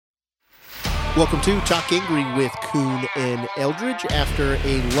Welcome to Talk Angry with Kuhn and Eldridge. After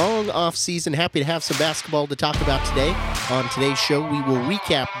a long off season, happy to have some basketball to talk about today. On today's show, we will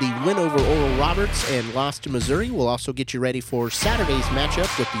recap the win over Oral Roberts and loss to Missouri. We'll also get you ready for Saturday's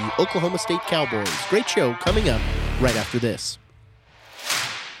matchup with the Oklahoma State Cowboys. Great show coming up right after this.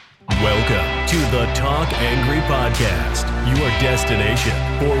 Welcome to the Talk Angry Podcast, your destination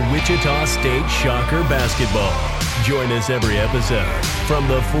for Wichita State Shocker basketball. Join us every episode from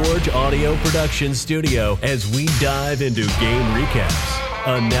the Forge Audio Production Studio as we dive into game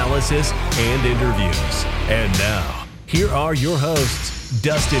recaps, analysis, and interviews. And now, here are your hosts,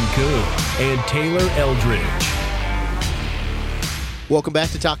 Dustin Kuhn and Taylor Eldridge. Welcome back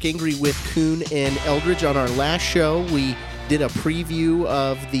to Talk Angry with Kuhn and Eldridge. On our last show, we did a preview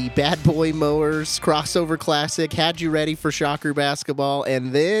of the Bad Boy Mowers Crossover Classic, had you ready for Shocker basketball,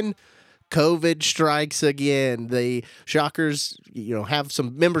 and then COVID strikes again. The Shockers, have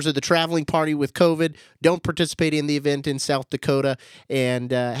some members of the traveling party with COVID, don't participate in the event in South Dakota,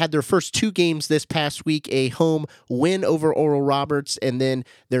 and had their first two games this past week, a home win over Oral Roberts, and then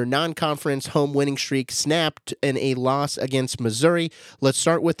their non-conference home winning streak snapped in a loss against Missouri. Let's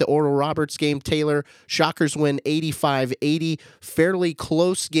start with the Oral Roberts game, Taylor. Shockers win 85-80, fairly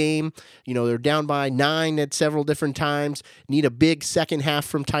close game. They're down by 9 at several different times, need a big second half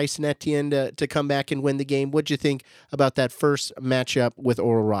from Tyson Etienne to come back and win the game. What'd you think about that first matchup with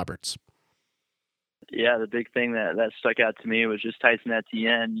Oral Roberts? Yeah, the big thing that stuck out to me was just Tyson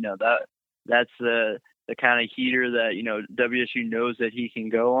Etienne. That's the kind of heater that WSU knows that he can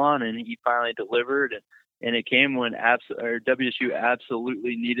go on, and he finally delivered. And it came when WSU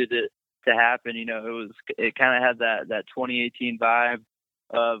absolutely needed it to happen. It kind of had that 2018 vibe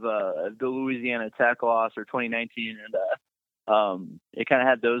of the Louisiana Tech loss, or 2019, and it kind of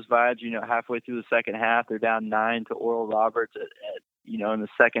had those vibes. Halfway through the second half, they're down 9 to Oral Roberts in the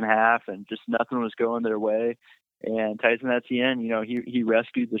second half, and just nothing was going their way. And Tyson Etienne, he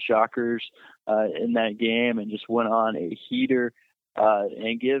rescued the Shockers in that game and just went on a heater.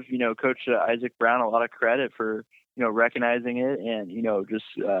 And give Coach Isaac Brown a lot of credit for recognizing it and just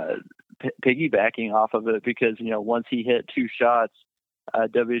piggybacking off of it, because once he hit two shots,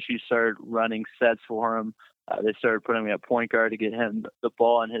 WSU started running sets for him. They started putting him at point guard to get him the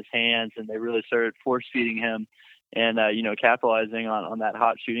ball in his hands, and they really started force feeding him and, capitalizing on that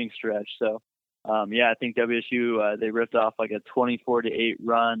hot shooting stretch. So, I think WSU, they ripped off like a 24-8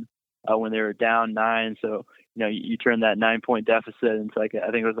 run when they were down 9. So, you turn that 9-point deficit into I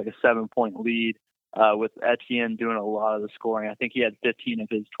think it was like a 7-point lead with Etienne doing a lot of the scoring. I think he had 15 of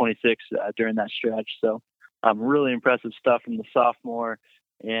his 26 during that stretch. So, really impressive stuff from the sophomore.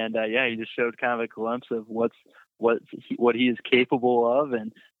 And he just showed kind of a glimpse of what he is capable of,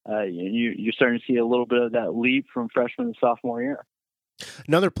 and you're starting to see a little bit of that leap from freshman to sophomore year.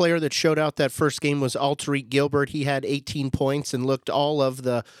 Another player that showed out that first game was Alterique Gilbert. He had 18 points and looked all of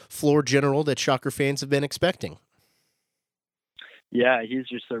the floor general that Shocker fans have been expecting. Yeah, he's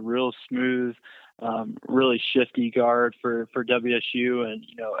just a real smooth, really shifty guard for WSU, and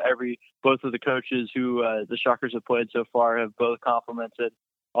both of the coaches who the Shockers have played so far have both complimented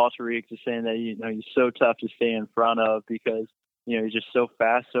Alterique, just saying that he's so tough to stay in front of, because he's just so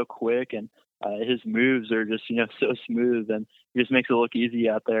fast, so quick, and his moves are just so smooth, and he just makes it look easy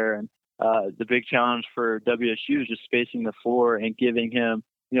out there. And the big challenge for WSU is just spacing the floor and giving him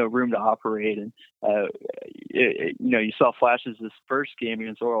room to operate. And you saw flashes this first game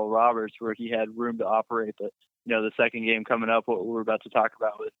against Oral Roberts where he had room to operate, but the second game coming up, what we're about to talk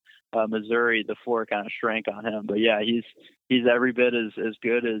about with Missouri, the floor kind of shrank on him. But yeah, he's every bit as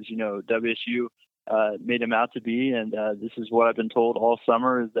good as WSU made him out to be. And this is what I've been told all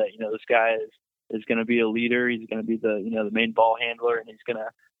summer, is that this guy is going to be a leader. He's going to be the main ball handler, and he's going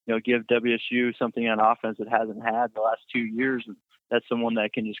to give WSU something on offense that hasn't had the last 2 years. And that's someone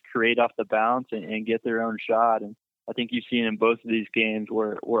that can just create off the bounce and get their own shot. And I think you've seen in both of these games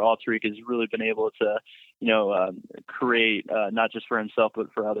where Alterique has really been able to, create not just for himself, but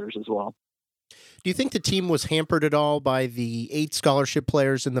for others as well. Do you think the team was hampered at all by the 8 scholarship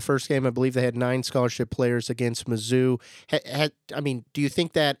players in the first game? I believe they had 9 scholarship players against Mizzou. Do you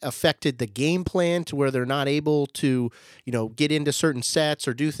think that affected the game plan to where they're not able to, get into certain sets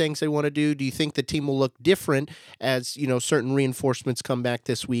or do things they want to do? Do you think the team will look different as, certain reinforcements come back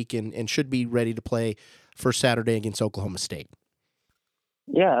this week and should be ready to play for Saturday against Oklahoma State?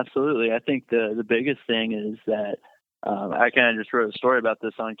 Yeah, absolutely. I think the biggest thing is that I kind of just wrote a story about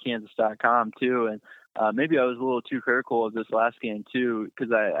this on Kansas.com too, and maybe I was a little too critical of this last game too,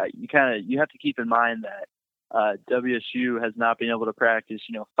 because you have to keep in mind that WSU has not been able to practice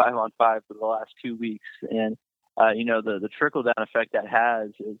 5-on-5 for the last 2 weeks, and the trickle down effect that has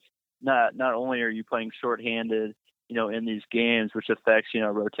is not only are you playing shorthanded, in these games, which affects,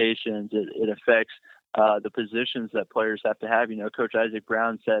 rotations, it affects the positions that players have to have. Coach Isaac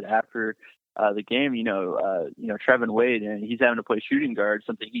Brown said after the game, Trevin Wade, and he's having to play shooting guard,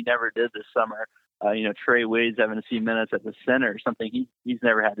 something he never did this summer. Trey Wade's having to see minutes at the center, something he's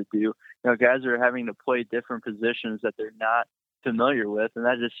never had to do. Guys are having to play different positions that they're not familiar with, and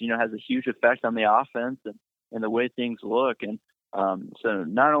that just, has a huge effect on the offense and the way things look. And so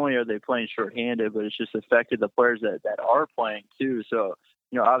not only are they playing shorthanded, but it's just affected the players that are playing too. So,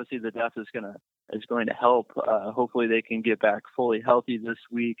 obviously the depth is going to help. Hopefully they can get back fully healthy this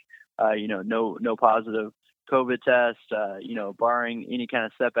week. No positive COVID test, barring any kind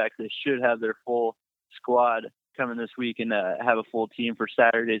of setbacks, they should have their full squad coming this week and have a full team for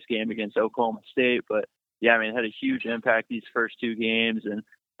Saturday's game against Oklahoma State. But yeah, it had a huge impact these first two games, and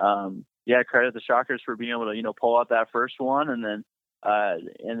credit the Shockers for being able to, pull out that first one, and then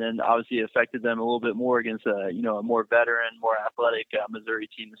obviously it affected them a little bit more against a more veteran, more athletic Missouri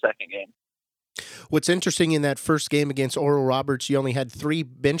team the second game. What's interesting in that first game against Oral Roberts, you only had 3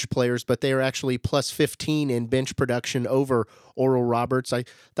 bench players, but they were actually plus 15 in bench production over Oral Roberts. I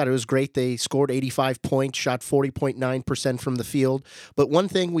thought it was great. They scored 85 points, shot 40.9% from the field. But one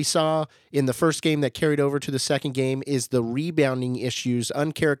thing we saw in the first game that carried over to the second game is the rebounding issues,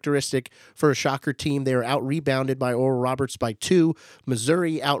 uncharacteristic for a Shocker team. They were out-rebounded by Oral Roberts by 2.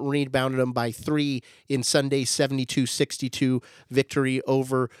 Missouri out-rebounded them by 3 in Sunday's 72-62 victory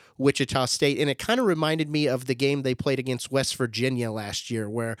over Wichita State. And it kind of reminded me of the game they played against West Virginia last year,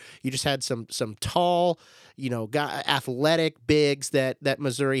 where you just had some tall, athletic bigs that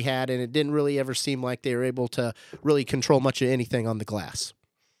Missouri had, and it didn't really ever seem like they were able to really control much of anything on the glass.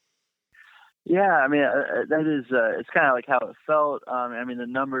 Yeah, that is it's kind of like how it felt. The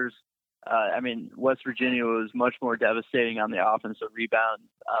numbers. West Virginia was much more devastating on the offensive rebound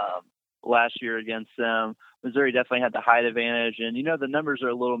last year against them. Missouri definitely had the height advantage, and the numbers are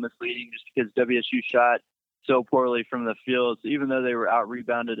a little misleading just because WSU shot so poorly from the field. So even though they were out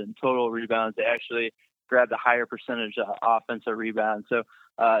rebounded in total rebounds, they actually grabbed a higher percentage of offensive rebounds. So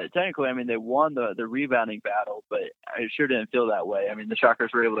technically, they won the rebounding battle, but it sure didn't feel that way. The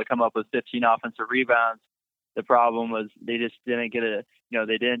Shockers were able to come up with 15 offensive rebounds. The problem was they just didn't get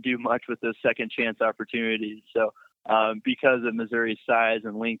they didn't do much with those second chance opportunities. So because of Missouri's size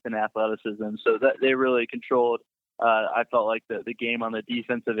and length and athleticism, so that they really controlled. I felt like the game on the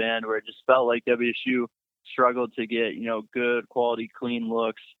defensive end, where it just felt like WSU struggled to get good quality, clean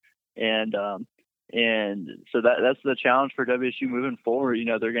looks, and so that's the challenge for WSU moving forward.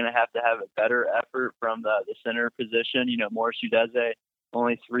 They're going to have a better effort from the center position. Morris Udeze,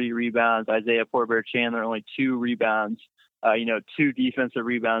 only 3 rebounds. Isaiah Poor-Bear Chandler, only 2 rebounds. 2 defensive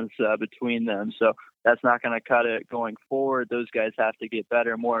rebounds between them. So that's not going to cut it going forward. Those guys have to get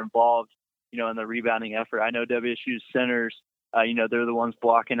better, more involved, in the rebounding effort. I know WSU's centers, they're the ones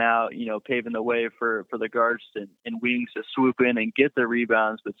blocking out, paving the way for the guards and wings to swoop in and get the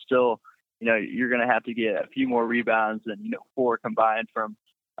rebounds, but still, you're going to have to get a few more rebounds than, 4 combined from,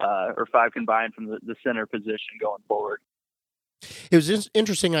 or 5 combined from the center position going forward. It was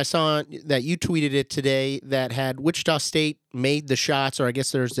interesting. I saw that you tweeted it today that had Wichita State made the shots, or I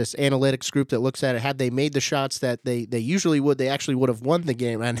guess there's this analytics group that looks at it. Had they made the shots that they usually would, they actually would have won the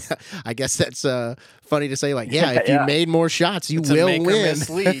game. And I guess that's funny to say, if you made more shots, you will win. It's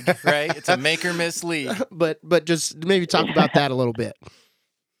a make or miss league, right? It's a make or miss league. But just maybe talk about that a little bit.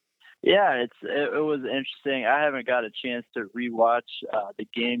 Yeah, it was interesting. I haven't got a chance to rewatch the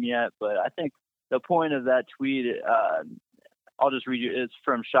game yet, but I think the point of that tweet, I'll just read you. It's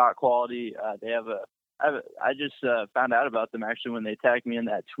from Shot Quality. They have I just found out about them actually when they tagged me in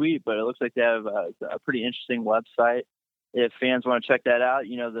that tweet, but it looks like they have a pretty interesting website. If fans want to check that out,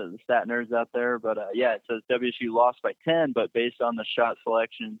 the stat nerds out there. But it says WSU lost by 10, but based on the shot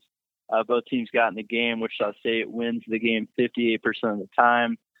selections both teams got in the game, Wichita State wins the game 58% of the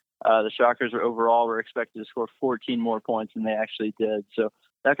time. The Shockers were expected to score 14 more points than they actually did. So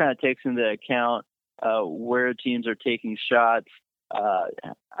that kind of takes into account where teams are taking shots.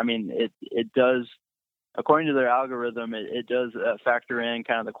 It does, according to their algorithm, it does factor in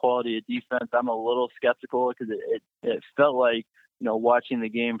kind of the quality of defense. I'm a little skeptical because it felt like, watching the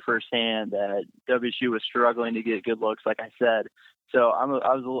game firsthand that WSU was struggling to get good looks, like I said. So I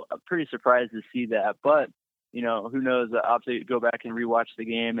was pretty surprised to see that. But, who knows? I'll have to go back and rewatch the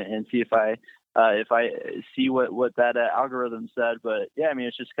game and see if I see what that algorithm said. But yeah,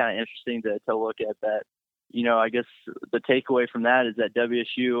 it's just kind of interesting to look at that. I guess the takeaway from that is that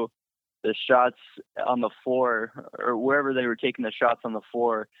WSU, the shots on the floor or wherever they were taking the shots on the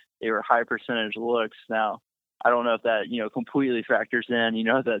floor, they were high percentage looks. Now, I don't know if that, completely factors in,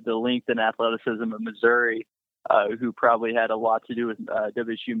 the length and athleticism of Missouri, who probably had a lot to do with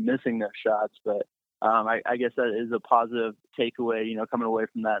WSU missing their shots. But I guess that is a positive takeaway, coming away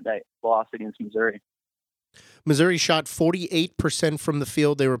from that loss against Missouri. Missouri shot 48% from the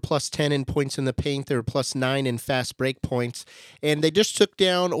field. They were plus 10 in points in the paint. They were plus 9 in fast break points. And they just took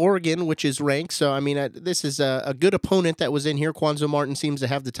down Oregon, which is ranked. So, I mean, this is a good opponent that was in here. Quanzo Martin seems to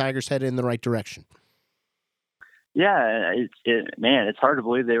have the Tigers headed in the right direction. Yeah, it's hard to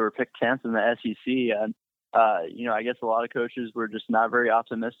believe they were picked 10th in the SEC. And, I guess a lot of coaches were just not very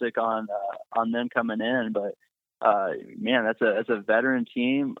optimistic on them coming in. But that's a veteran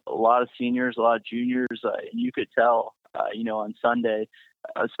team, a lot of seniors, a lot of juniors. And you could tell, on Sunday,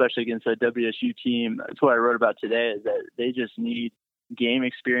 especially against a WSU team. That's what I wrote about today, is that they just need game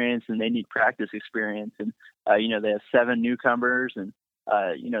experience and they need practice experience. And, they have 7 newcomers, and,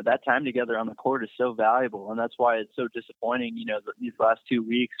 that time together on the court is so valuable. And that's why it's so disappointing, these last 2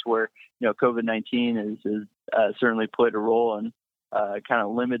 weeks where, COVID-19 is certainly played a role and kind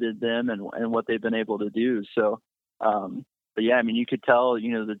of limited them and what they've been able to do. So, but yeah, I mean, you could tell,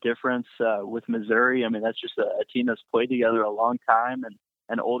 the difference with Missouri. I mean, that's just a team that's played together a long time and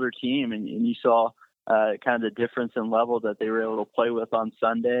an older team. And you saw kind of the difference in level that they were able to play with on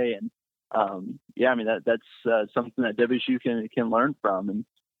Sunday. And that's something that WSU can learn from. And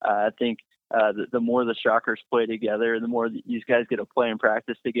I think the more the Shockers play together, the more these guys get to play and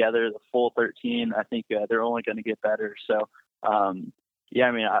practice together, the full 13, I think they're only going to get better. So,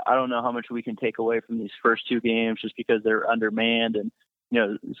 I don't know how much we can take away from these first 2 games just because they're undermanned and,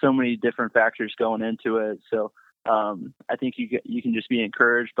 so many different factors going into it. So I think you can just be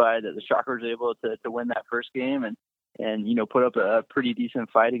encouraged by that the Shockers are able to win that first game and put up a pretty decent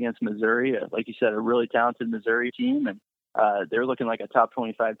fight against Missouri. Like you said, a really talented Missouri team. And they're looking like a top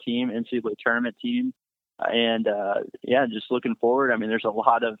 25 team, NCAA tournament team. And just looking forward. I mean, there's a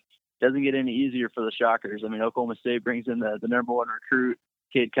lot of, doesn't get any easier for the Shockers. I mean, Oklahoma State brings in the number 1 recruit,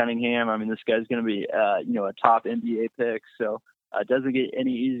 Cade Cunningham. I mean, this guy's going to be, a top NBA pick. So it doesn't get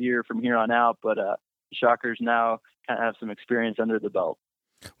any easier from here on out. But the Shockers now kind of have some experience under the belt.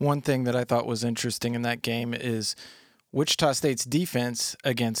 One thing that I thought was interesting in that game is Wichita State's defense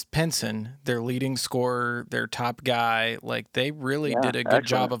against Pinson, their leading scorer, their top guy. Like, they really did a good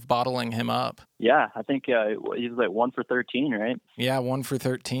job of bottling him up. Yeah, I think he was like 1 for 13, right? Yeah, 1 for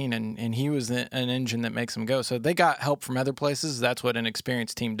 13, and he was an engine that makes them go. So they got help from other places. That's what an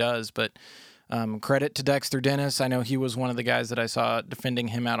experienced team does. But credit to Dexter Dennis. I know he was one of the guys that I saw defending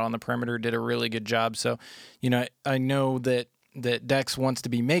him out on the perimeter, did a really good job. So, I know that Dex wants to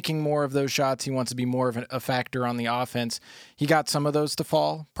be making more of those shots. He wants to be more of a factor on the offense. He got some of those to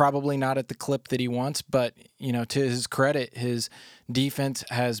fall, probably not at the clip that he wants, but, to his credit, his defense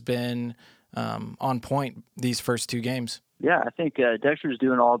has been on point these first 2 games. Yeah, I think Dexter's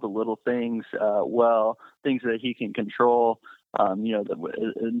doing all the little things well, things that he can control,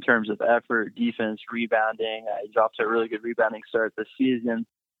 in terms of effort, defense, rebounding. He's off to a really good rebounding start this season.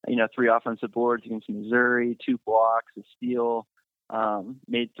 3 offensive boards against Missouri, 2 blocks, a steal,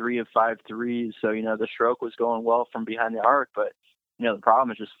 made 3 of 5 threes. So, the stroke was going well from behind the arc, but, the problem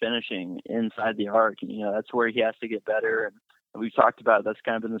is just finishing inside the arc. That's where he has to get better. And we've talked about it. That's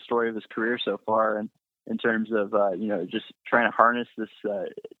kind of been the story of his career so far. And in terms of, just trying to harness this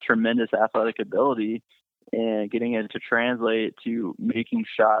tremendous athletic ability and getting it to translate to making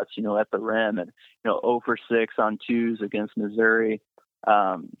shots, at the rim. And, 0 for 6 on 2s against Missouri.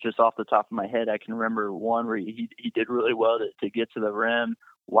 Just off the top of my head, I can remember one where he did really well to get to the rim,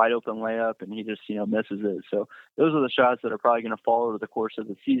 wide open layup, and he just, misses it. So those are the shots that are probably going to fall over the course of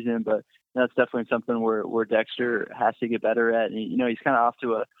the season, but that's definitely something where Dexter has to get better at. And, he's kind of off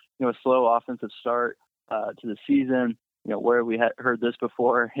to a slow offensive start to the season. Where we had heard this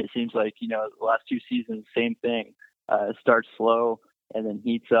before, it seems like, the last 2 seasons, same thing. Starts slow and then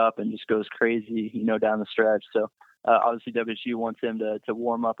heats up and just goes crazy, down the stretch. So obviously WSU wants him to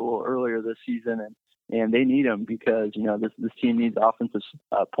warm up a little earlier this season, and they need him because, this team needs offensive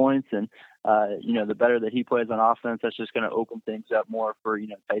points. And, the better that he plays on offense, that's just going to open things up more for,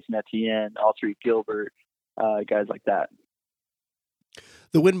 Tyson Etienne, Alterique Gilbert, guys like that.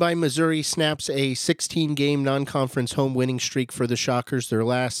 The win by Missouri snaps a 16-game non-conference home winning streak for the Shockers. Their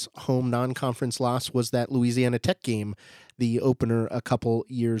last home non-conference loss was that Louisiana Tech game, the opener a couple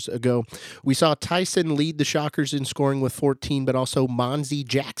years ago. We saw Tyson lead the Shockers in scoring with 14, but also Monzie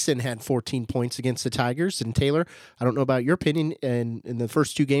Jackson had 14 points against the Tigers. And Taylor, I don't know about your opinion, and in the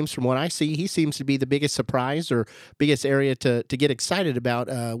first 2 games from what I see, he seems to be the biggest surprise or biggest area to get excited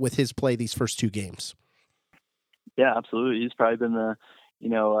about with his play these first 2 games. Yeah, absolutely. He's probably been the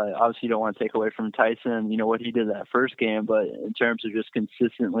Obviously you don't want to take away from Tyson, what he did that first game, but in terms of just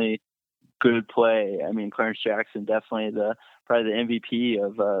consistently good play, I mean, Clarence Jackson definitely probably the MVP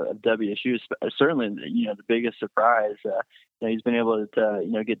of WSU. Certainly, the biggest surprise. He's been able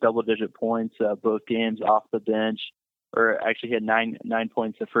to get double-digit points both games off the bench, or actually he had nine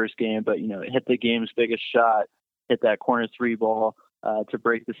points the first game, but hit the game's biggest shot, hit that corner three ball to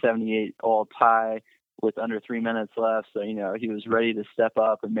break the 78 all tie with under 3 minutes left. So he was ready to step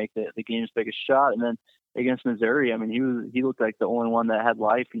up and make the game's biggest shot. And then against Missouri, I mean, he looked like the only one that had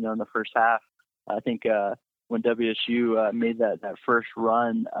life, in the first half. I think when WSU made that first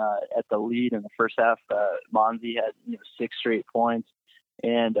run at the lead in the first half, Monzi had 6 straight points.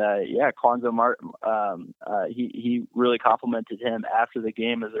 And Cuonzo Martin, he really complimented him after the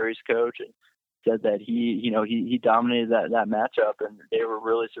game, Missouri's coach, and said that he dominated that matchup, and they were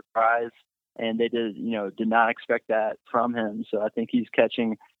really surprised, and they did not expect that from him. So I think he's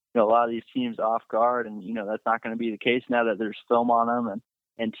catching a lot of these teams off guard, and that's not going to be the case now that there's film on him,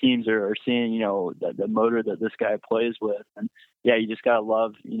 and teams are seeing the motor that this guy plays with. And you just gotta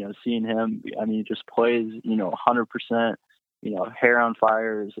love seeing him. I mean, he just plays 100%. Hair on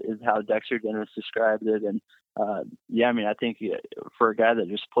fire is how Dexter Dennis described it. And I think for a guy that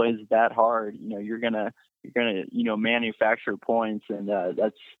just plays that hard, you're gonna manufacture points, and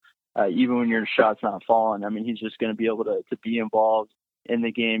that's even when your shot's not falling. I mean, he's just going to be able to be involved in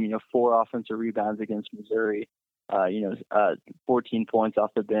the game. 4 offensive rebounds against Missouri, 14 points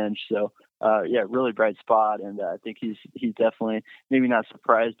off the bench. So really bright spot, and I think he's definitely maybe not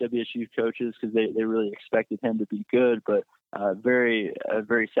surprised WSU coaches because they really expected him to be good, but very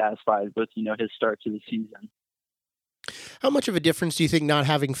satisfied with his start to the season. How much of a difference do you think not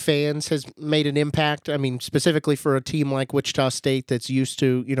having fans has made an impact? I mean, specifically for a team like Wichita State that's used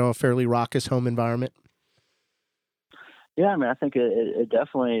to a fairly raucous home environment. Yeah, I mean, I think it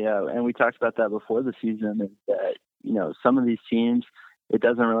definitely, and we talked about that before the season, is that some of these teams, it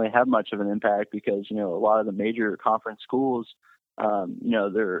doesn't really have much of an impact because a lot of the major conference schools,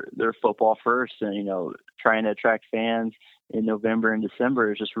 they're football first, and trying to attract fans in November and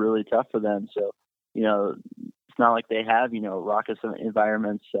December is just really tough for them. So it's not like they have raucous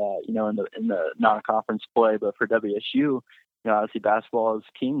environments in the non-conference play, but for WSU, obviously basketball is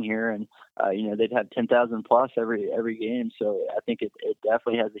king here, and they'd have 10,000 plus every game. So I think it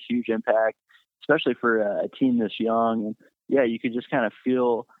definitely has a huge impact, especially for a team this young. And you could just kind of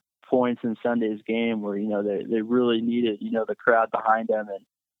feel points in Sunday's game where they really needed the crowd behind them, and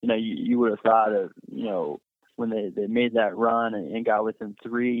you would have thought of when they made that run and got within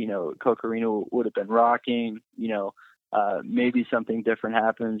 3, Koch Arena would have been rocking. Maybe something different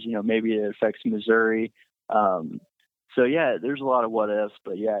happens. Maybe it affects Missouri. So there's a lot of what ifs,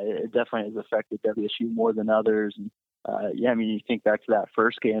 but it definitely has affected WSU more than others. And I mean, you think back to that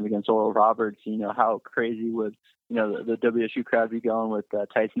first game against Oral Roberts. How crazy would the WSU crowd be going with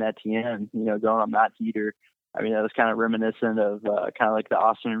Tyson Etienne? Going on Matt Heater. I mean, that was kind of reminiscent of kind of like the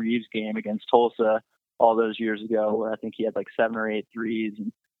Austin Reeves game against Tulsa all those years ago, where I think he had like 7 or 8 threes.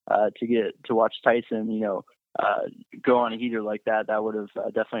 And to watch Tyson, go on a heater like that would have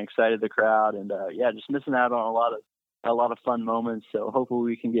definitely excited the crowd. And just missing out on a lot of fun moments. So hopefully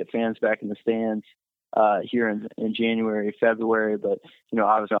we can get fans back in the stands here in January, February. But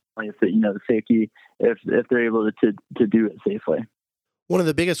obviously, if the safety, if they're able to do it safely. One of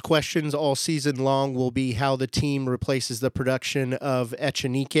the biggest questions all season long will be how the team replaces the production of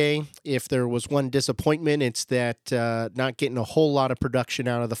Echenique. If there was one disappointment, it's that not getting a whole lot of production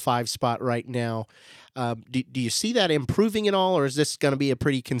out of the 5 spot right now. Do you see that improving at all, or is this going to be a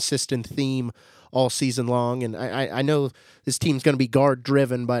pretty consistent theme all season long? And I know this team's going to be guard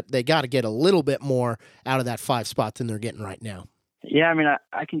driven, but they got to get a little bit more out of that 5 spot than they're getting right now. Yeah, I mean,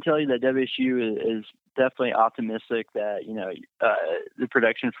 I can tell you that WSU is definitely optimistic that the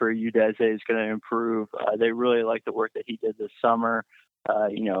production for Udeze is going to improve. They really like the work that he did this summer.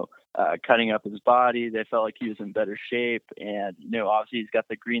 Cutting up his body. They felt like he was in better shape, and obviously he's got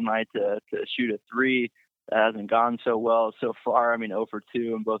the green light to shoot a 3. That hasn't gone so well so far. I mean, 0 for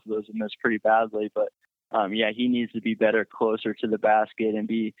 2, and both of those have missed pretty badly. But he needs to be better, closer to the basket, and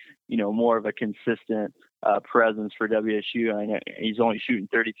be more of a consistent presence for WSU. I know he's only shooting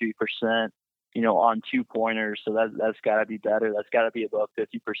 33%. On 2-pointers. So that's got to be better. That's got to be above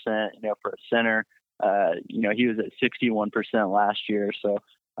 50%, for a center. He was at 61% last year. So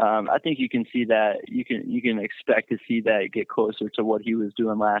I think you can see that. You can expect to see that get closer to what he was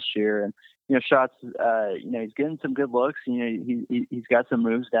doing last year. And, shots, he's getting some good looks. He's got some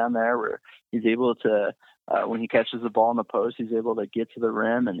moves down there where he's able to when he catches the ball in the post, he's able to get to the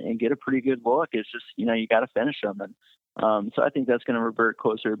rim and get a pretty good look. It's just, you got to finish him. And so I think that's going to revert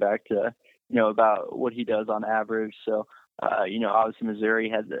closer back to, about what he does on average. So, obviously Missouri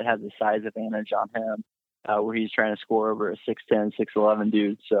has the size advantage on him, where he's trying to score over a 6'10", 6'11"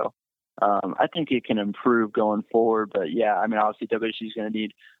 dude. So I think it can improve going forward. But yeah, I mean, obviously WSU is going to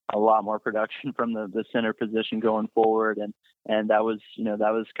need a lot more production from the center position going forward. And that was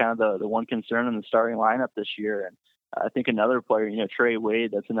kind of the one concern in the starting lineup this year. And I think another player, Trey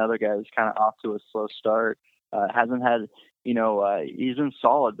Wade, that's another guy who's kind of off to a slow start. Hasn't had, he's been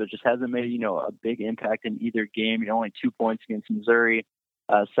solid, but just hasn't made, a big impact in either game. Only 2 points against Missouri,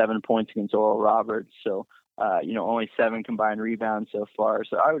 7 points against Oral Roberts. So, only 7 combined rebounds so far.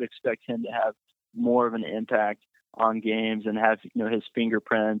 So I would expect him to have more of an impact on games and have, his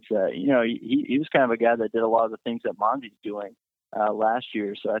fingerprints. He was kind of a guy that did a lot of the things that Monty's doing last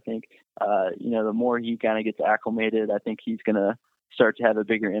year. So I think, the more he kind of gets acclimated, I think he's going to start to have a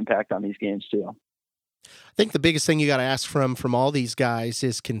bigger impact on these games too. I think the biggest thing you got to ask from all these guys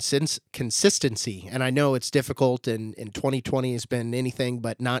is consistency. And I know it's difficult, and 2020 has been anything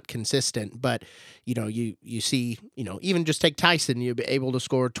but not consistent. But, you see, even just take Tyson, you'll be able to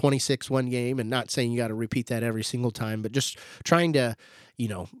score 26 one game, and not saying you got to repeat that every single time, but just trying to,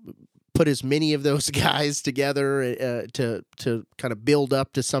 put as many of those guys together to kind of build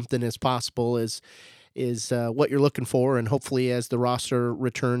up to something as possible is what you're looking for, and hopefully as the roster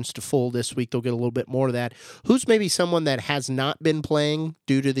returns to full this week, they'll get a little bit more of that. Who's maybe someone that has not been playing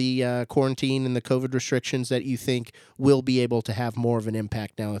due to the quarantine and the COVID restrictions that you think will be able to have more of an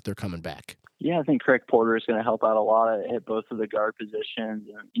impact now that they're coming back? Yeah, I think Craig Porter is going to help out a lot at both of the guard positions.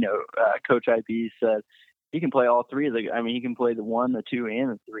 And, Coach IB said he can play all three he can play the 1, the 2,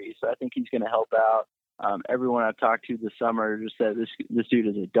 and the 3. So I think he's going to help out. Everyone I've talked to this summer just said this dude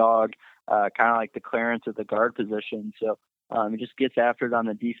is a dog, kind of like the Clarence at the guard position. So he just gets after it on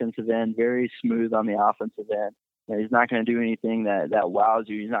the defensive end, very smooth on the offensive end. He's not going to do anything that wows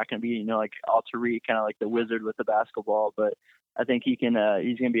you. He's not going to be, like Al-Tariq, kind of like the wizard with the basketball. But I think he's going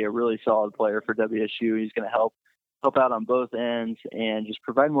to be a really solid player for WSU. He's going to help out on both ends and just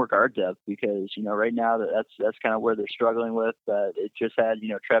provide more guard depth because, right now that's kind of where they're struggling with. It just had,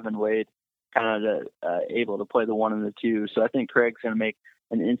 Trevin Wade kind of able to play the 1 and the 2. So I think Craig's going to make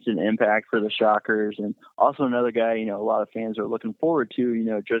an instant impact for the Shockers. And also another guy, a lot of fans are looking forward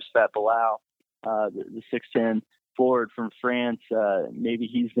to, Josephat Bilal, the 6'10" forward from France. Maybe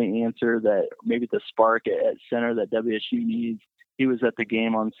he's the answer maybe the spark at center that WSU needs. He was at the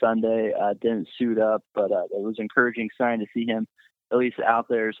game on Sunday, didn't suit up, but it was an encouraging sign to see him at least out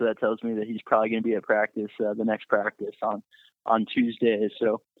there. So that tells me that he's probably going to be at practice, the next practice on Tuesday.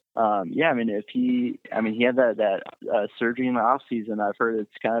 So, he had that surgery in the off season. I've heard it's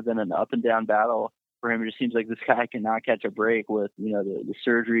kind of been an up and down battle for him. It just seems like this guy cannot catch a break with, the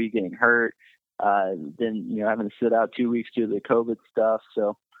surgery, getting hurt, then, having to sit out 2 weeks due to the COVID stuff.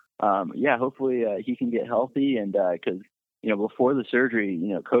 So, hopefully he can get healthy. And because, before the surgery,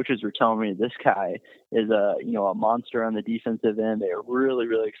 coaches were telling me this guy is a monster on the defensive end. They were really,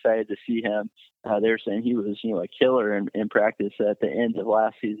 really excited to see him. They were saying he was, a killer in practice at the end of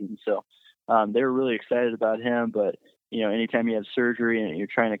last season. So they were really excited about him. But, anytime you have surgery and you're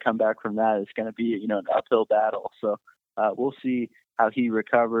trying to come back from that, it's going to be, an uphill battle. So we'll see how he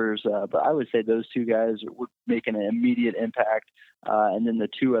recovers. But I would say those two guys would make an immediate impact. And then the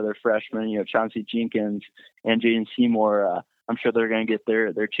 2 other freshmen, Chauncey Jenkins and Jaden Seymour, I'm sure they're going to get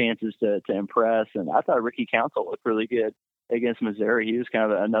their chances to impress. And I thought Ricky Council looked really good against Missouri. He was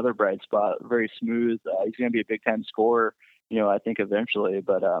kind of another bright spot, very smooth. He's going to be a big-time scorer, I think eventually.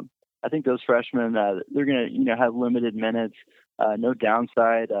 But I think those freshmen, they're going to, have limited minutes. No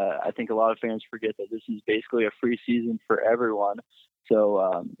downside. I think a lot of fans forget that this is basically a free season for everyone.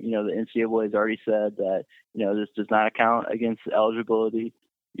 So, the NCAA has already said that, this does not account against eligibility.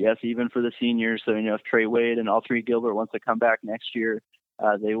 Yes, even for the seniors. So, if Trey Wade and Al-Tariq Gilbert wants to come back next year,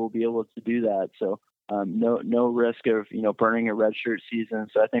 they will be able to do that. So, no risk of, burning a redshirt season.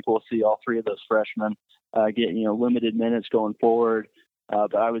 So I think we'll see all 3 of those freshmen get, limited minutes going forward.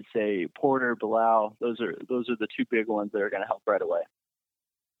 But I would say Porter, Bilal, those are the 2 big ones that are going to help right away.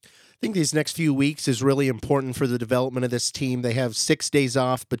 I think these next few weeks is really important for the development of this team. They have 6 days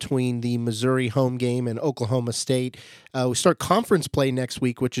off between the Missouri home game and Oklahoma State. We start conference play next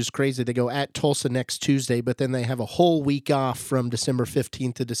week, which is crazy. They go at Tulsa next Tuesday, but then they have a whole week off from December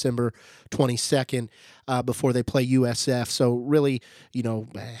 15th to December 22nd before they play USF. So really,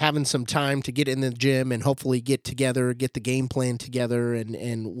 having some time to get in the gym and hopefully get together, get the game plan together,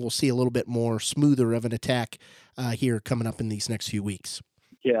 and we'll see a little bit more smoother of an attack here coming up in these next few weeks.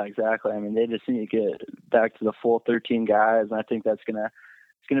 Yeah, exactly. I mean, they just need to get back to the full 13 guys, and I think it's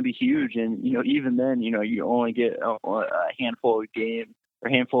gonna be huge. And even then, you only get a handful of games or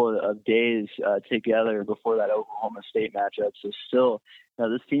handful of days together before that Oklahoma State matchup. So still,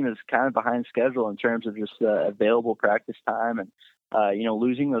 this team is kind of behind schedule in terms of just available practice time. And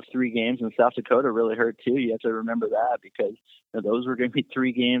losing those 3 games in South Dakota really hurt too. You have to remember that, because those were going to be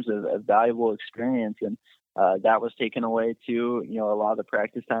 3 games of valuable experience, and that was taken away too. A lot of the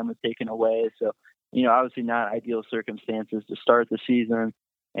practice time was taken away. So, obviously not ideal circumstances to start the season,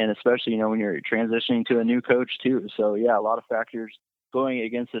 and especially, when you're transitioning to a new coach too. So yeah, a lot of factors going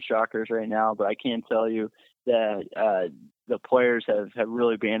against the Shockers right now, but I can tell you that the players have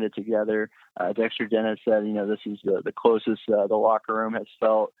really banded together. Dexter Dennis said, this is the closest the locker room has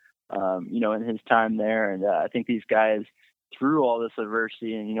felt, in his time there. And I think these guys, through all this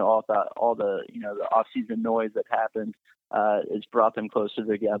adversity and, all the the off-season noise that happened, it's brought them closer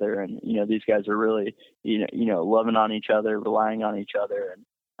together. And, these guys are really, loving on each other, relying on each other. And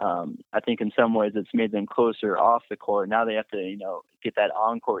I think in some ways it's made them closer off the court. Now they have to, get that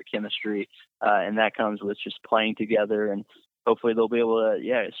on-court chemistry, and that comes with just playing together. And hopefully they'll be able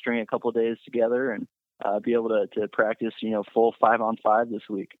to, string a couple of days together and be able to practice, full 5-on-5 this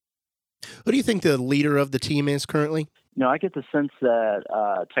week. Who do you think the leader of the team is currently? I get the sense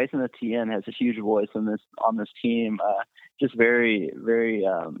that Tyson Etienne has a huge voice on this team. Just very, very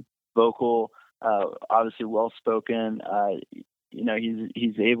vocal, obviously well-spoken.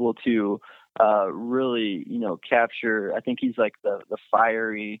 He's able to really, capture. I think he's like the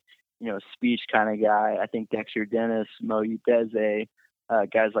fiery, speech kind of guy. I think Dexter Dennis, Mo Udeze,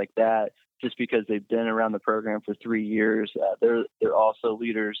 guys like that, just because they've been around the program for 3 years, they're also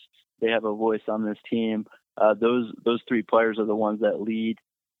leaders. They have a voice on this team. Those 3 players are the ones that lead,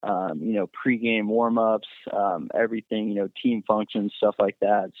 pregame warm-ups, everything, team functions, stuff like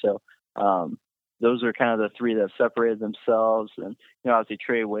that. So those are kind of the 3 that have separated themselves. And, obviously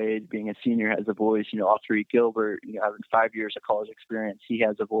Trey Wade, being a senior, has a voice. Autry Gilbert, having 5 years of college experience, he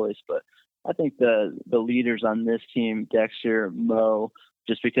has a voice. But I think the leaders on this team, Dexter, Mo,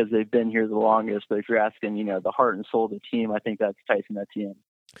 just because they've been here the longest. But if you're asking, the heart and soul of the team, I think that's Tyson Etienne.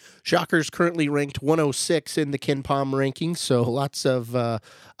 Shockers currently ranked 106 in the KenPom rankings, so lots of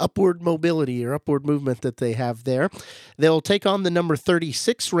upward mobility or upward movement that they have there. They'll take on the number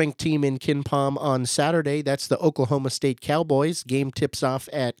 36 ranked team in KenPom on Saturday. That's the Oklahoma State Cowboys. Game tips off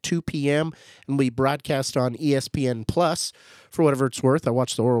at 2 p.m. and we broadcast on ESPN Plus. For whatever it's worth, I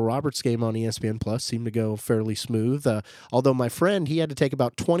watched the Oral Roberts game on ESPN Plus. Seemed to go fairly smooth. Although my friend, he had to take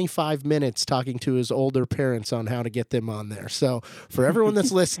about 25 minutes talking to his older parents on how to get them on there. So for everyone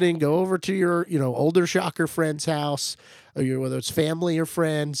that's listening, go over to your older Shocker friend's house, or whether it's family or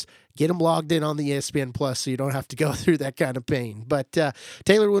friends, get them logged in on the ESPN Plus so you don't have to go through that kind of pain. But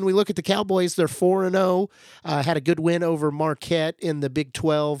Taylor, when we look at the Cowboys, they're 4-0. Had a good win over Marquette in the Big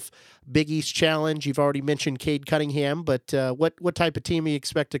 12 Big East Challenge. You've already mentioned Cade Cunningham, but what type of team do you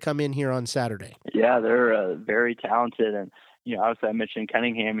expect to come in here on Saturday? Yeah, they're very talented, and obviously I mentioned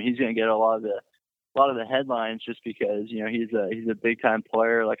Cunningham. He's going to get a lot of the headlines just because he's a big time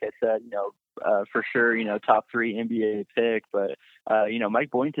player. Like I said, for sure, top 3 NBA pick. But Mike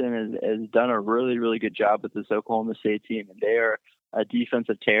Boynton has done a really, really good job with this Oklahoma State team, and they are a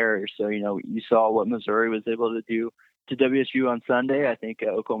defensive terror. So you saw what Missouri was able to do to WSU on Sunday. I think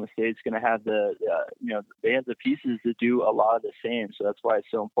Oklahoma State's going to have they have the pieces to do a lot of the same. So that's why it's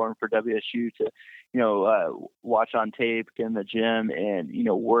so important for WSU to watch on tape, get in the gym, and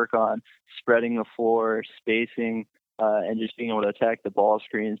work on spreading the floor, spacing, and just being able to attack the ball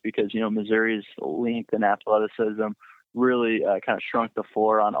screens, because Missouri's length and athleticism really kind of shrunk the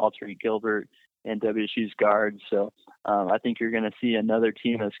floor on Autry Gilbert and WSU's guards. So I think you're going to see another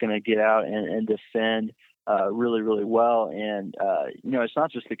team that's going to get out and defend really, really well. And it's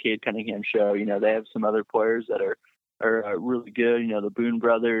not just the Cade Cunningham show. They have some other players that are really good. The Boone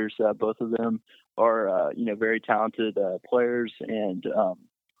brothers, both of them are very talented players, and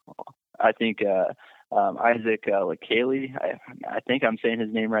I think Isaac Lekele, I think I'm saying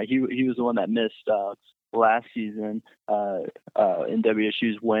his name right. He was the one that missed last season in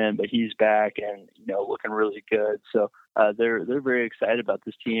WSU's win, but he's back and looking really good. So they're very excited about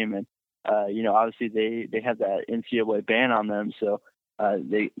this team, and obviously they have that NCAA ban on them, so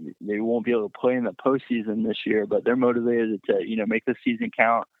they won't be able to play in the postseason this year. But they're motivated to make the season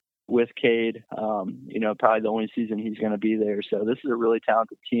count with Cade. Probably the only season he's going to be there. So this is a really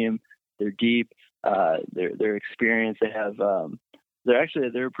talented team. They're deep. They're experienced. They have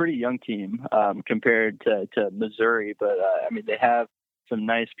they're a pretty young team compared to Missouri, but they have some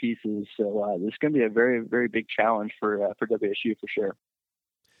nice pieces. So this is going to be a very, very big challenge for WSU for sure.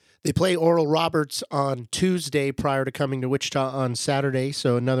 They play Oral Roberts on Tuesday prior to coming to Wichita on Saturday,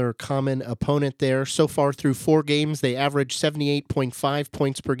 so another common opponent there. So far through 4 games, they average 78.5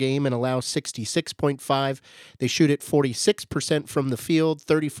 points per game and allow 66.5. They shoot it 46% from the field,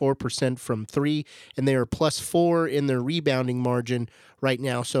 34% from 3, and they are +4 in their rebounding margin right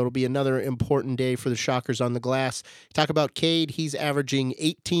now, so it'll be another important day for the Shockers on the glass. Talk about Cade. He's averaging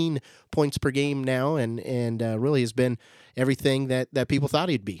 18 points per game now and really has been everything that people thought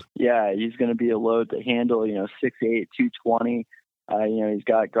he'd be. Yeah, he's going to be a load to handle, 6'8", 220. He's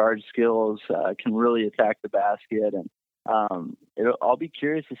got guard skills, can really attack the basket. And I'll be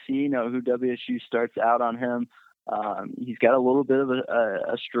curious to see, who WSU starts out on him. He's got a little bit of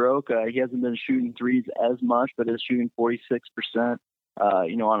a stroke. He hasn't been shooting threes as much, but is shooting 46%,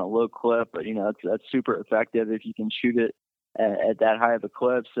 on a low clip. But, that's super effective if you can shoot it at that high of a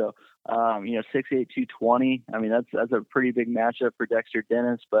clip. So, 6'8", 220. I mean, that's a pretty big matchup for Dexter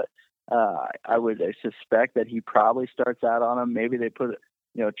Dennis, but I would suspect that he probably starts out on him. Maybe they put,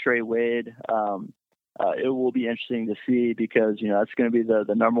 Trey Wade. It will be interesting to see because, that's going to be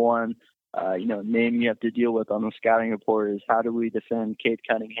the number one, name you have to deal with on the scouting report is how do we defend Cade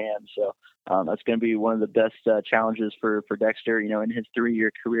Cunningham? So that's going to be one of the best challenges for Dexter. In his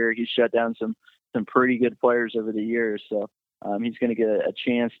 3-year career, he's shut down some pretty good players over the years. So he's going to get a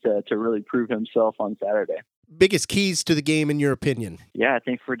chance to really prove himself on Saturday. Biggest keys to the game, in your opinion? Yeah, I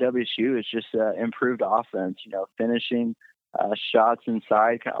think for WSU, it's just improved offense, finishing shots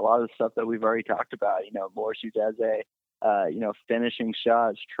inside, a lot of the stuff that we've already talked about, Morris Udeze, finishing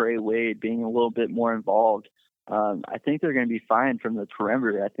shots, Trey Wade being a little bit more involved. I think they're going to be fine from the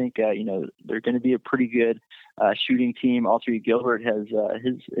perimeter. I think, they're going to be a pretty good shooting team. Altry Gilbert has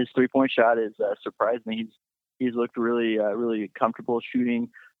his 3-point shot is surprised me. He's looked really, really comfortable shooting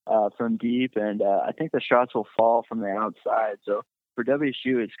from deep, and I think the shots will fall from the outside. So for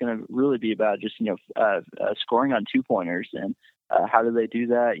WSU, it's going to really be about just scoring on 2-pointers, and how do they do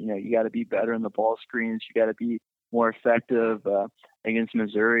that? You got to be better in the ball screens. You got to be more effective against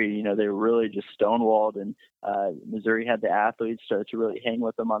Missouri. They were really just stonewalled, and Missouri had the athletes to really hang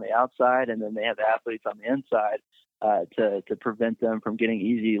with them on the outside, and then they had the athletes on the inside to prevent them from getting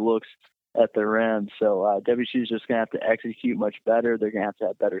easy looks at the rim. So WSU is just going to have to execute much better. They're going to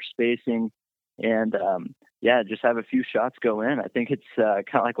have better spacing, and just have a few shots go in. I think it's kind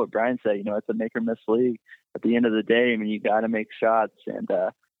of like what Brian said. It's a make or miss league. At the end of the day, I mean, you got to make shots,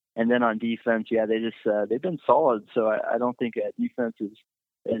 and then on defense, they've been solid. So I don't think defense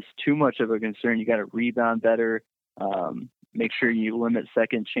is too much of a concern. You got to rebound better, make sure you limit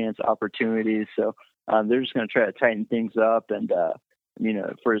second chance opportunities. So they're just going to try to tighten things up. And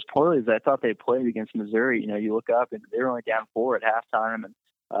for as poorly as I thought they played against Missouri, you look up and they were only down 4 at halftime,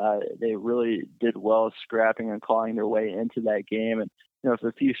 and they really did well scrapping and clawing their way into that game. And if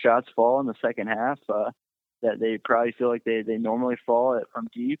a few shots fall in the second half, that they probably feel like they normally fall from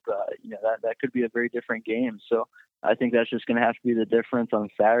deep, that could be a very different game. So I think that's just going to have to be the difference on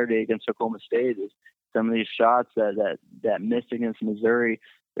Saturday against Oklahoma State is some of these shots that missed against Missouri,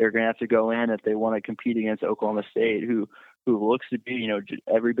 they're going to have to go in if they want to compete against Oklahoma State, who looks to be,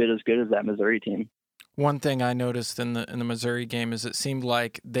 every bit as good as that Missouri team. One thing I noticed in the Missouri game is it seemed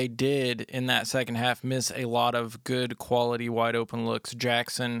like they did in that second half miss a lot of good quality wide open looks.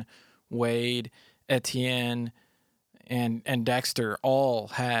 Jackson, Wade, Etienne, and Dexter all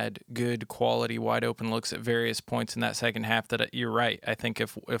had good quality wide open looks at various points in that second half. That you're right. I think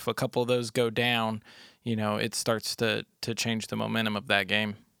if a couple of those go down, it starts to change the momentum of that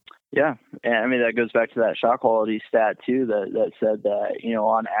game. Yeah, and I mean that goes back to that shot quality stat too that said that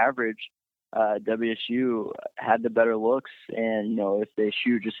on average WSU had the better looks, and if they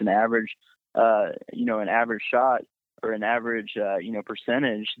shoot just an average an average shot or an average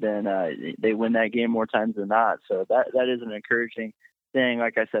percentage, then they win that game more times than not. So that is an encouraging thing.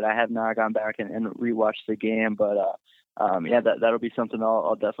 Like I said, I have not gone back and rewatched the game, but that'll be something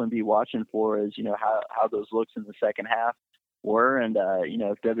I'll definitely be watching for is how those looks in the second half were, and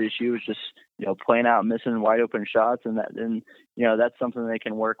if WSU was just playing out missing wide open shots, and then that's something they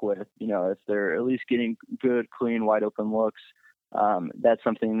can work with. If they're at least getting good clean wide open looks, that's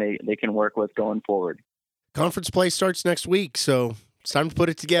something they can work with going forward. Conference play starts next week, so it's time to put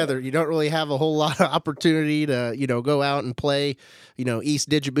it together. You don't really have a whole lot of opportunity to, go out and play, East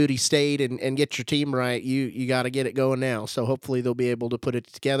Djibouti State and get your team right. You got to get it going now. So hopefully they'll be able to put it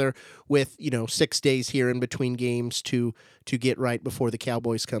together with, 6 days here in between games to get right before the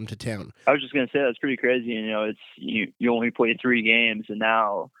Cowboys come to town. I was just going to say that's pretty crazy. It's you only play 3 games, and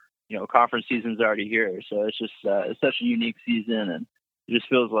now, conference season's already here. So it's just it's such a unique season, and it just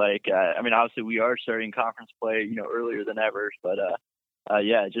feels like, obviously we are starting conference play, earlier than ever, but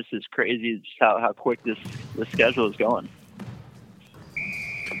yeah, it just is crazy just how quick the schedule is going.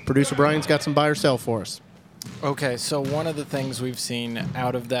 Producer Brian's got some buy or sell for us. Okay, so one of the things we've seen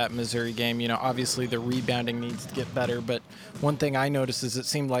out of that Missouri game, obviously the rebounding needs to get better, but one thing I noticed is it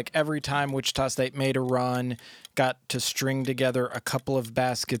seemed like every time Wichita State made a run, got to string together a couple of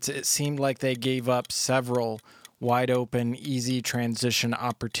baskets, it seemed like they gave up several wide open, easy transition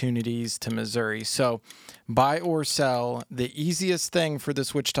opportunities to Missouri. So buy or sell, the easiest thing for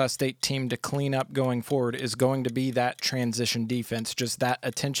this Wichita State team to clean up going forward is going to be that transition defense, just that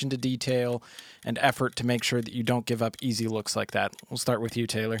attention to detail and effort to make sure that you don't give up easy looks like that. We'll start with you,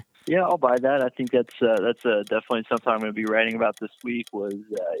 Taylor. Yeah, I'll buy that. I think that's definitely something I'm going to be writing about this week.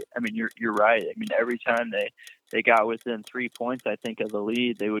 You're right. I mean, every time they got within 3 points, I think, of the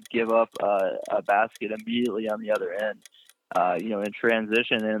lead, they would give up a basket immediately on the other end, in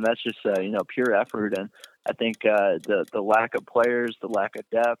transition, and that's just pure effort. And I think the lack of players, the lack of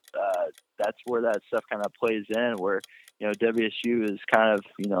depth, that's where that stuff kind of plays in. Where WSU is kind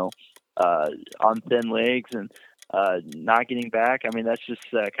of on thin legs and not getting back. I mean, that's just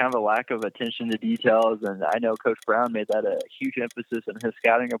kind of a lack of attention to details. And I know Coach Brown made that a huge emphasis in his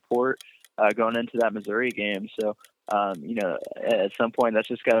scouting report going into that Missouri game. So, at some point, that's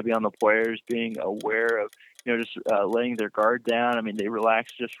just got to be on the players being aware of, just laying their guard down. I mean, they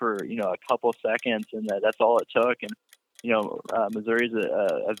relaxed just for, a couple seconds, and that's all it took. And, Missouri's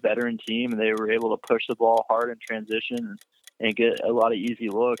a veteran team, and they were able to push the ball hard in transition and get a lot of easy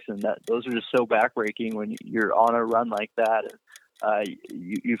looks, and those are just so backbreaking when you're on a run like that. And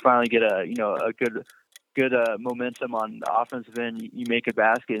you finally get a good momentum on the offensive end. You make a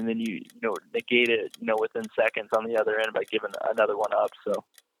basket, and then you negate it within seconds on the other end by giving another one up. So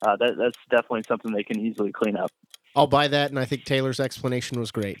that's definitely something they can easily clean up. I'll buy that, and I think Taylor's explanation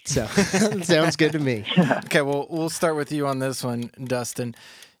was great. So sounds good to me. Okay, well, we'll start with you on this one, Dustin.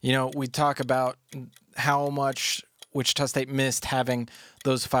 We talk about how much Wichita State missed having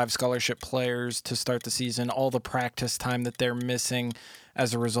those 5 scholarship players to start the season, all the practice time that they're missing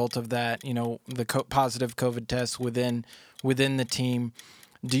as a result of that, the positive COVID tests within the team.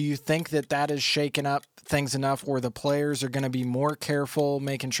 Do you think that has shaken up things enough where the players are going to be more careful,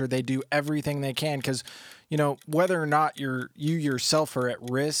 making sure they do everything they can? Because, whether or not you yourself are at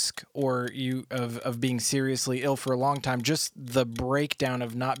risk or you of being seriously ill for a long time, just the breakdown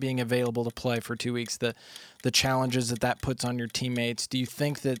of not being available to play for 2 weeks, the challenges that puts on your teammates. Do you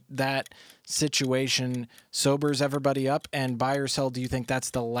think that situation sobers everybody up? And buy or sell, do you think that's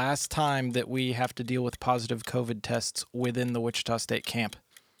the last time that we have to deal with positive COVID tests within the Wichita State camp?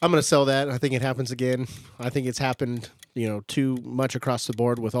 I'm going to sell that. I think it happens again. I think it's happened, too much across the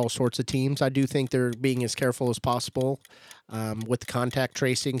board with all sorts of teams. I do think they're being as careful as possible with the contact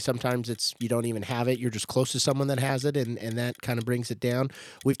tracing. Sometimes you don't even have it. You're just close to someone that has it, and that kind of brings it down.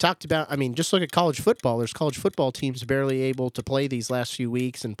 We've talked about, just look at college football. There's college football teams barely able to play these last few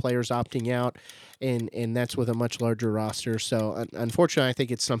weeks and players opting out, and that's with a much larger roster. So unfortunately, I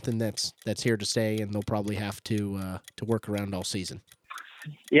think it's something that's here to stay, and they'll probably have to work around all season.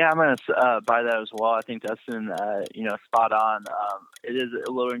 Yeah, I'm going to buy that as well. I think Dustin, spot on. It is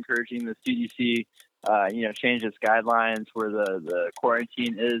a little encouraging. The CDC, changed its guidelines where the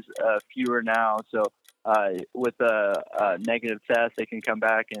quarantine is fewer now. So with a negative test, they can come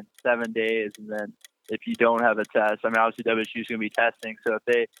back in 7 days. And then if you don't have a test, obviously WSU is going to be testing. So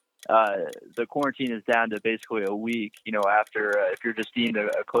if the quarantine is down to basically a week, after if you're just deemed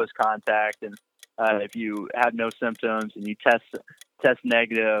a close contact, and if you have no symptoms and you test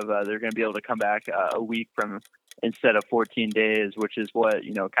negative, they're going to be able to come back a week from instead of 14 days, which is what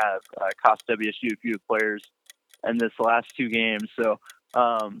kind of cost WSU a few players in this last 2 games. So,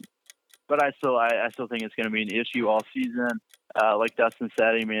 but I still think it's going to be an issue all season. Like Dustin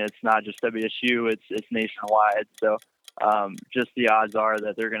said, it's not just WSU; it's nationwide. So, just the odds are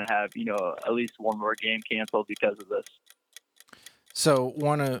that they're going to have at least one more game canceled because of this. So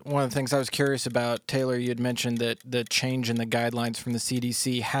one of the things I was curious about, Taylor, you had mentioned that the change in the guidelines from the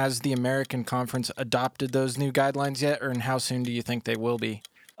CDC. Has the American Conference adopted those new guidelines yet, or how soon do you think they will be?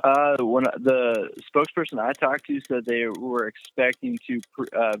 When the spokesperson I talked to said they were expecting to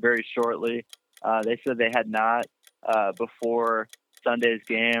very shortly. They said they had not before Sunday's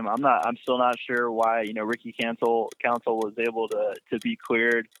game. I'm still not sure why Ricky Council was able to be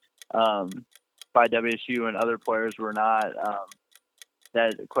cleared by WSU and other players were not.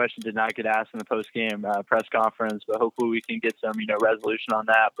 That question did not get asked in the post-game press conference, but hopefully we can get some, resolution on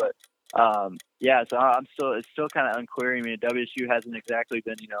that. But so it's still kind of unclear. WSU hasn't exactly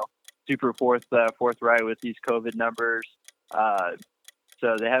been, super forthright with these COVID numbers.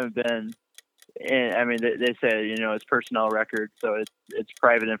 So they haven't been, and I mean, they say, it's personnel records, so it's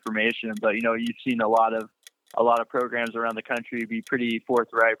private information. But you've seen a lot of programs around the country be pretty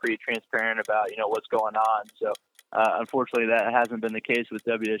forthright, pretty transparent about what's going on. So unfortunately, that hasn't been the case with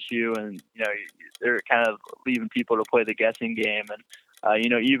WSU, and they're kind of leaving people to play the guessing game. And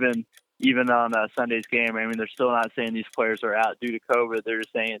even on Sunday's game, I mean, they're still not saying these players are out due to COVID. They're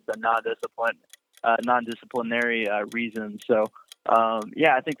just saying it's a non-disciplinary reason. So. I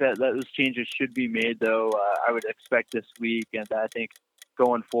think that those changes should be made, though. I would expect this week, and I think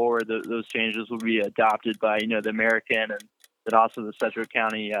going forward, those changes will be adopted by the American and then also the Sedgwick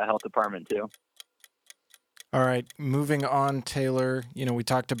County Health Department too. All right, moving on, Taylor. We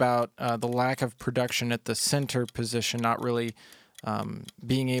talked about the lack of production at the center position, not really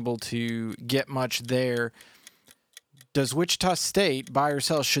being able to get much there. Does Wichita State, buy or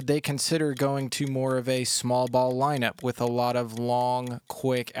sell, should they consider going to more of a small ball lineup with a lot of long,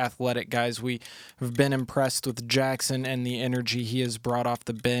 quick, athletic guys? We have been impressed with Jackson and the energy he has brought off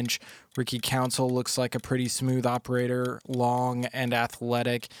the bench. Ricky Council looks like a pretty smooth operator, long and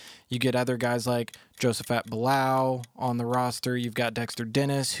athletic. You get other guys like Josephat Bilal on the roster. You've got Dexter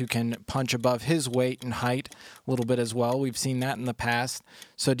Dennis, who can punch above his weight and height a little bit as well. We've seen that in the past.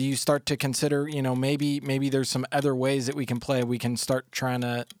 So do you start to consider, maybe there's some other ways that we can play? We can start trying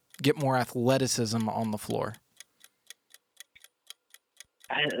to get more athleticism on the floor.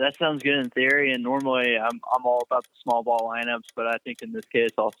 That sounds good in theory, and normally I'm all about the small ball lineups, but I think in this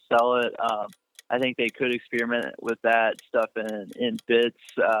case I'll sell it. I think they could experiment with that stuff in bits,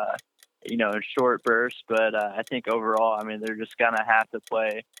 in short bursts, but I think overall, I mean, they're just gonna have to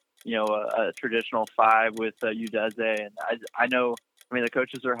play, a traditional five with Udeze, and I know. I mean, the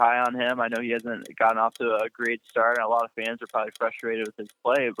coaches are high on him. I know he hasn't gotten off to a great start, and a lot of fans are probably frustrated with his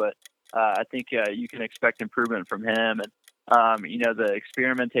play, but I think you can expect improvement from him. And the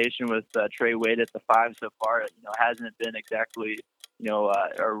experimentation with Trey Wade at the five so far, hasn't been exactly,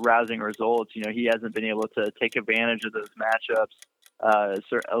 rousing results. He hasn't been able to take advantage of those matchups, at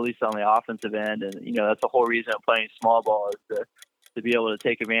least on the offensive end. And, that's the whole reason of playing small ball is to be able to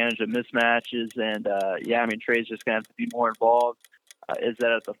take advantage of mismatches. And, Trey's just going to have to be more involved. Is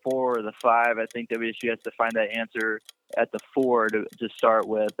that at the 4 or the 5? I think WSU has to find that answer at the 4 to start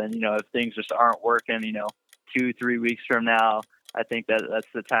with. And, if things just aren't working, 2-3 weeks from now, I think that's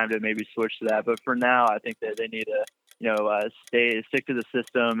the time to maybe switch to that. But for now, I think that they need to, stick to the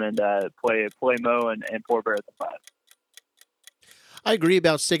system and play Mo and Poor Bear at the 5. I agree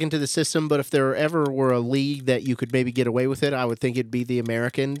about sticking to the system, but if there ever were a league that you could maybe get away with it, I would think it'd be the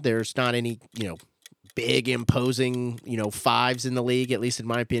American. There's not any, big imposing, fives in the league, at least in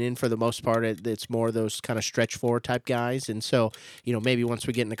my opinion. For the most part, it's more those kind of stretch 4 type guys. And so, maybe once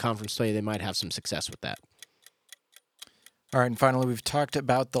we get into conference play, they might have some success with that. All right, and finally, we've talked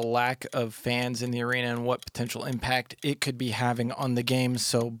about the lack of fans in the arena and what potential impact it could be having on the game.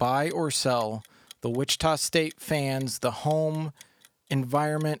 So buy or sell, the Wichita State fans, the home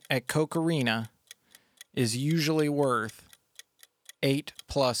environment at Koch Arena is usually worth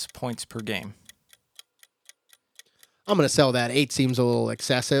 8+ points per game. I'm going to sell that. 8 seems a little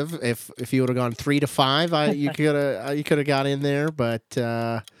excessive. If you would have gone 3 to 5, you could have got in there, but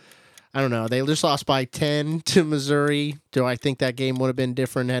I don't know. They just lost by 10 to Missouri. Do I think that game would have been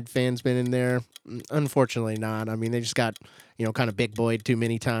different had fans been in there? Unfortunately not. I mean, they just got, kind of big boyed too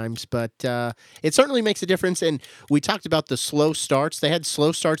many times, but it certainly makes a difference. And we talked about the slow starts. They had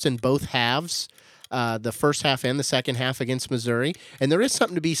slow starts in both halves. The first half and the second half against Missouri. And there is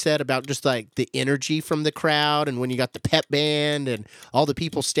something to be said about just like the energy from the crowd and when you got the pep band and all the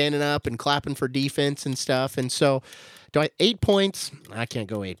people standing up and clapping for defense and stuff. And so 8 points, I can't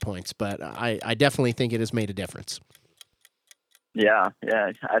go 8 points, but I definitely think it has made a difference. Yeah.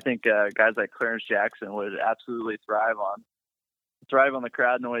 I think guys like Clarence Jackson would absolutely thrive on the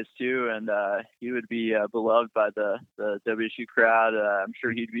crowd noise too, and he would be beloved by the WSU crowd. I'm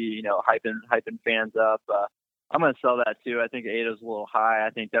sure he'd be hyping fans up. I'm going to sell that too. I think 8 is a little high. I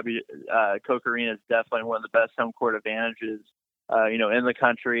think Koch Arena is definitely one of the best home court advantages in the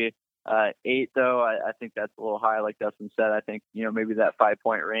country. 8 though, I think that's a little high. Like Dustin said, I think maybe that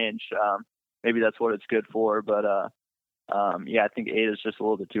 5-point range. Maybe that's what it's good for, but I think 8 is just a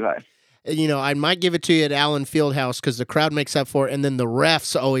little bit too high. I might give it to you at Allen Fieldhouse because the crowd makes up for it, and then the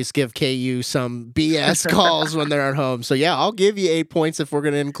refs always give KU some BS calls when they're at home. So, yeah, I'll give you 8 points if we're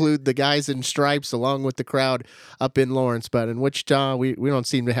going to include the guys in stripes along with the crowd up in Lawrence. But in Wichita, we don't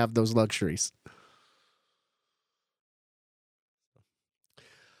seem to have those luxuries.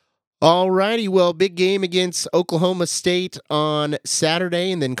 All righty. Well, big game against Oklahoma State on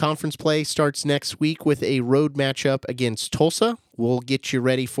Saturday, and then conference play starts next week with a road matchup against Tulsa. We'll get you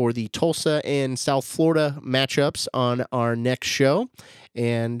ready for the Tulsa and South Florida matchups on our next show.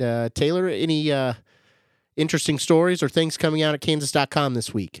 And Taylor, any interesting stories or things coming out at Kansas.com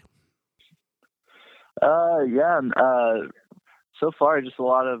this week? So far, just a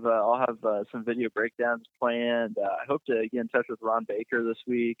lot of, I'll have some video breakdowns planned. I hope to get in touch with Ron Baker this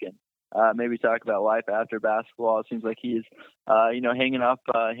week and maybe talk about life after basketball. It seems like he's, hanging up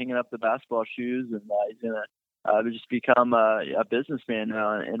the basketball shoes, and he's going to just become a businessman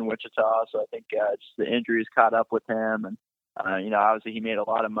now in Wichita. So I think just the injuries caught up with him, and obviously he made a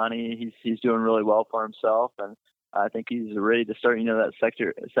lot of money. He's doing really well for himself, and I think he's ready to start, that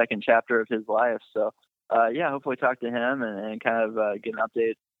second chapter of his life. So, hopefully talk to him and kind of get an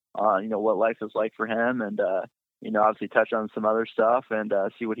update on, what life is like for him, and, obviously touch on some other stuff and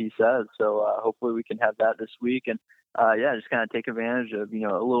see what he says. So hopefully we can have that this week, and, just kind of take advantage of,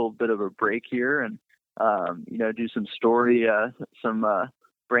 a little bit of a break here and, do some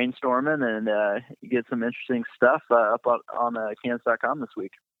brainstorming and get some interesting stuff up on Kansas.com this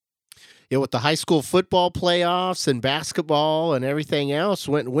week. Yeah, with the high school football playoffs and basketball and everything else,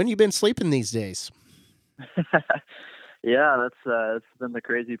 when you been sleeping these days? Yeah, that's been the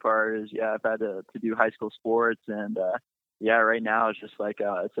crazy part is, I've had to do high school sports, and right now it's just like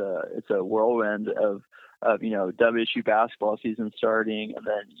it's a whirlwind of WSU basketball season starting, and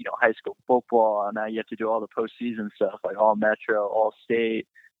then high school football, and now you have to do all the postseason stuff like all Metro, all state,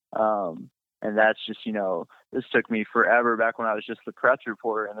 and that's just this took me forever back when I was just the press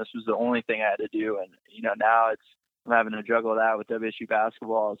reporter, and this was the only thing I had to do, and now I'm having to juggle that with WSU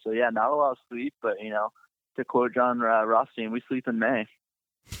basketball. So not a lot of sleep, but to quote John Rothstein, we sleep in May.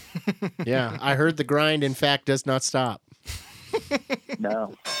 Yeah, I heard the grind, in fact, does not stop.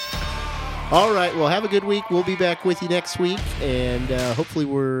 No. All right, well, have a good week. We'll be back with you next week, and hopefully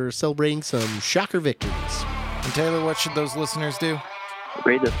we're celebrating some shocker victories. And Taylor, what should those listeners do?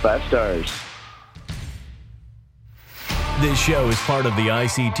 Rate us 5 stars. This show is part of the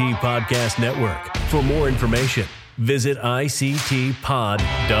ICT Podcast Network. For more information, visit ictpod.net.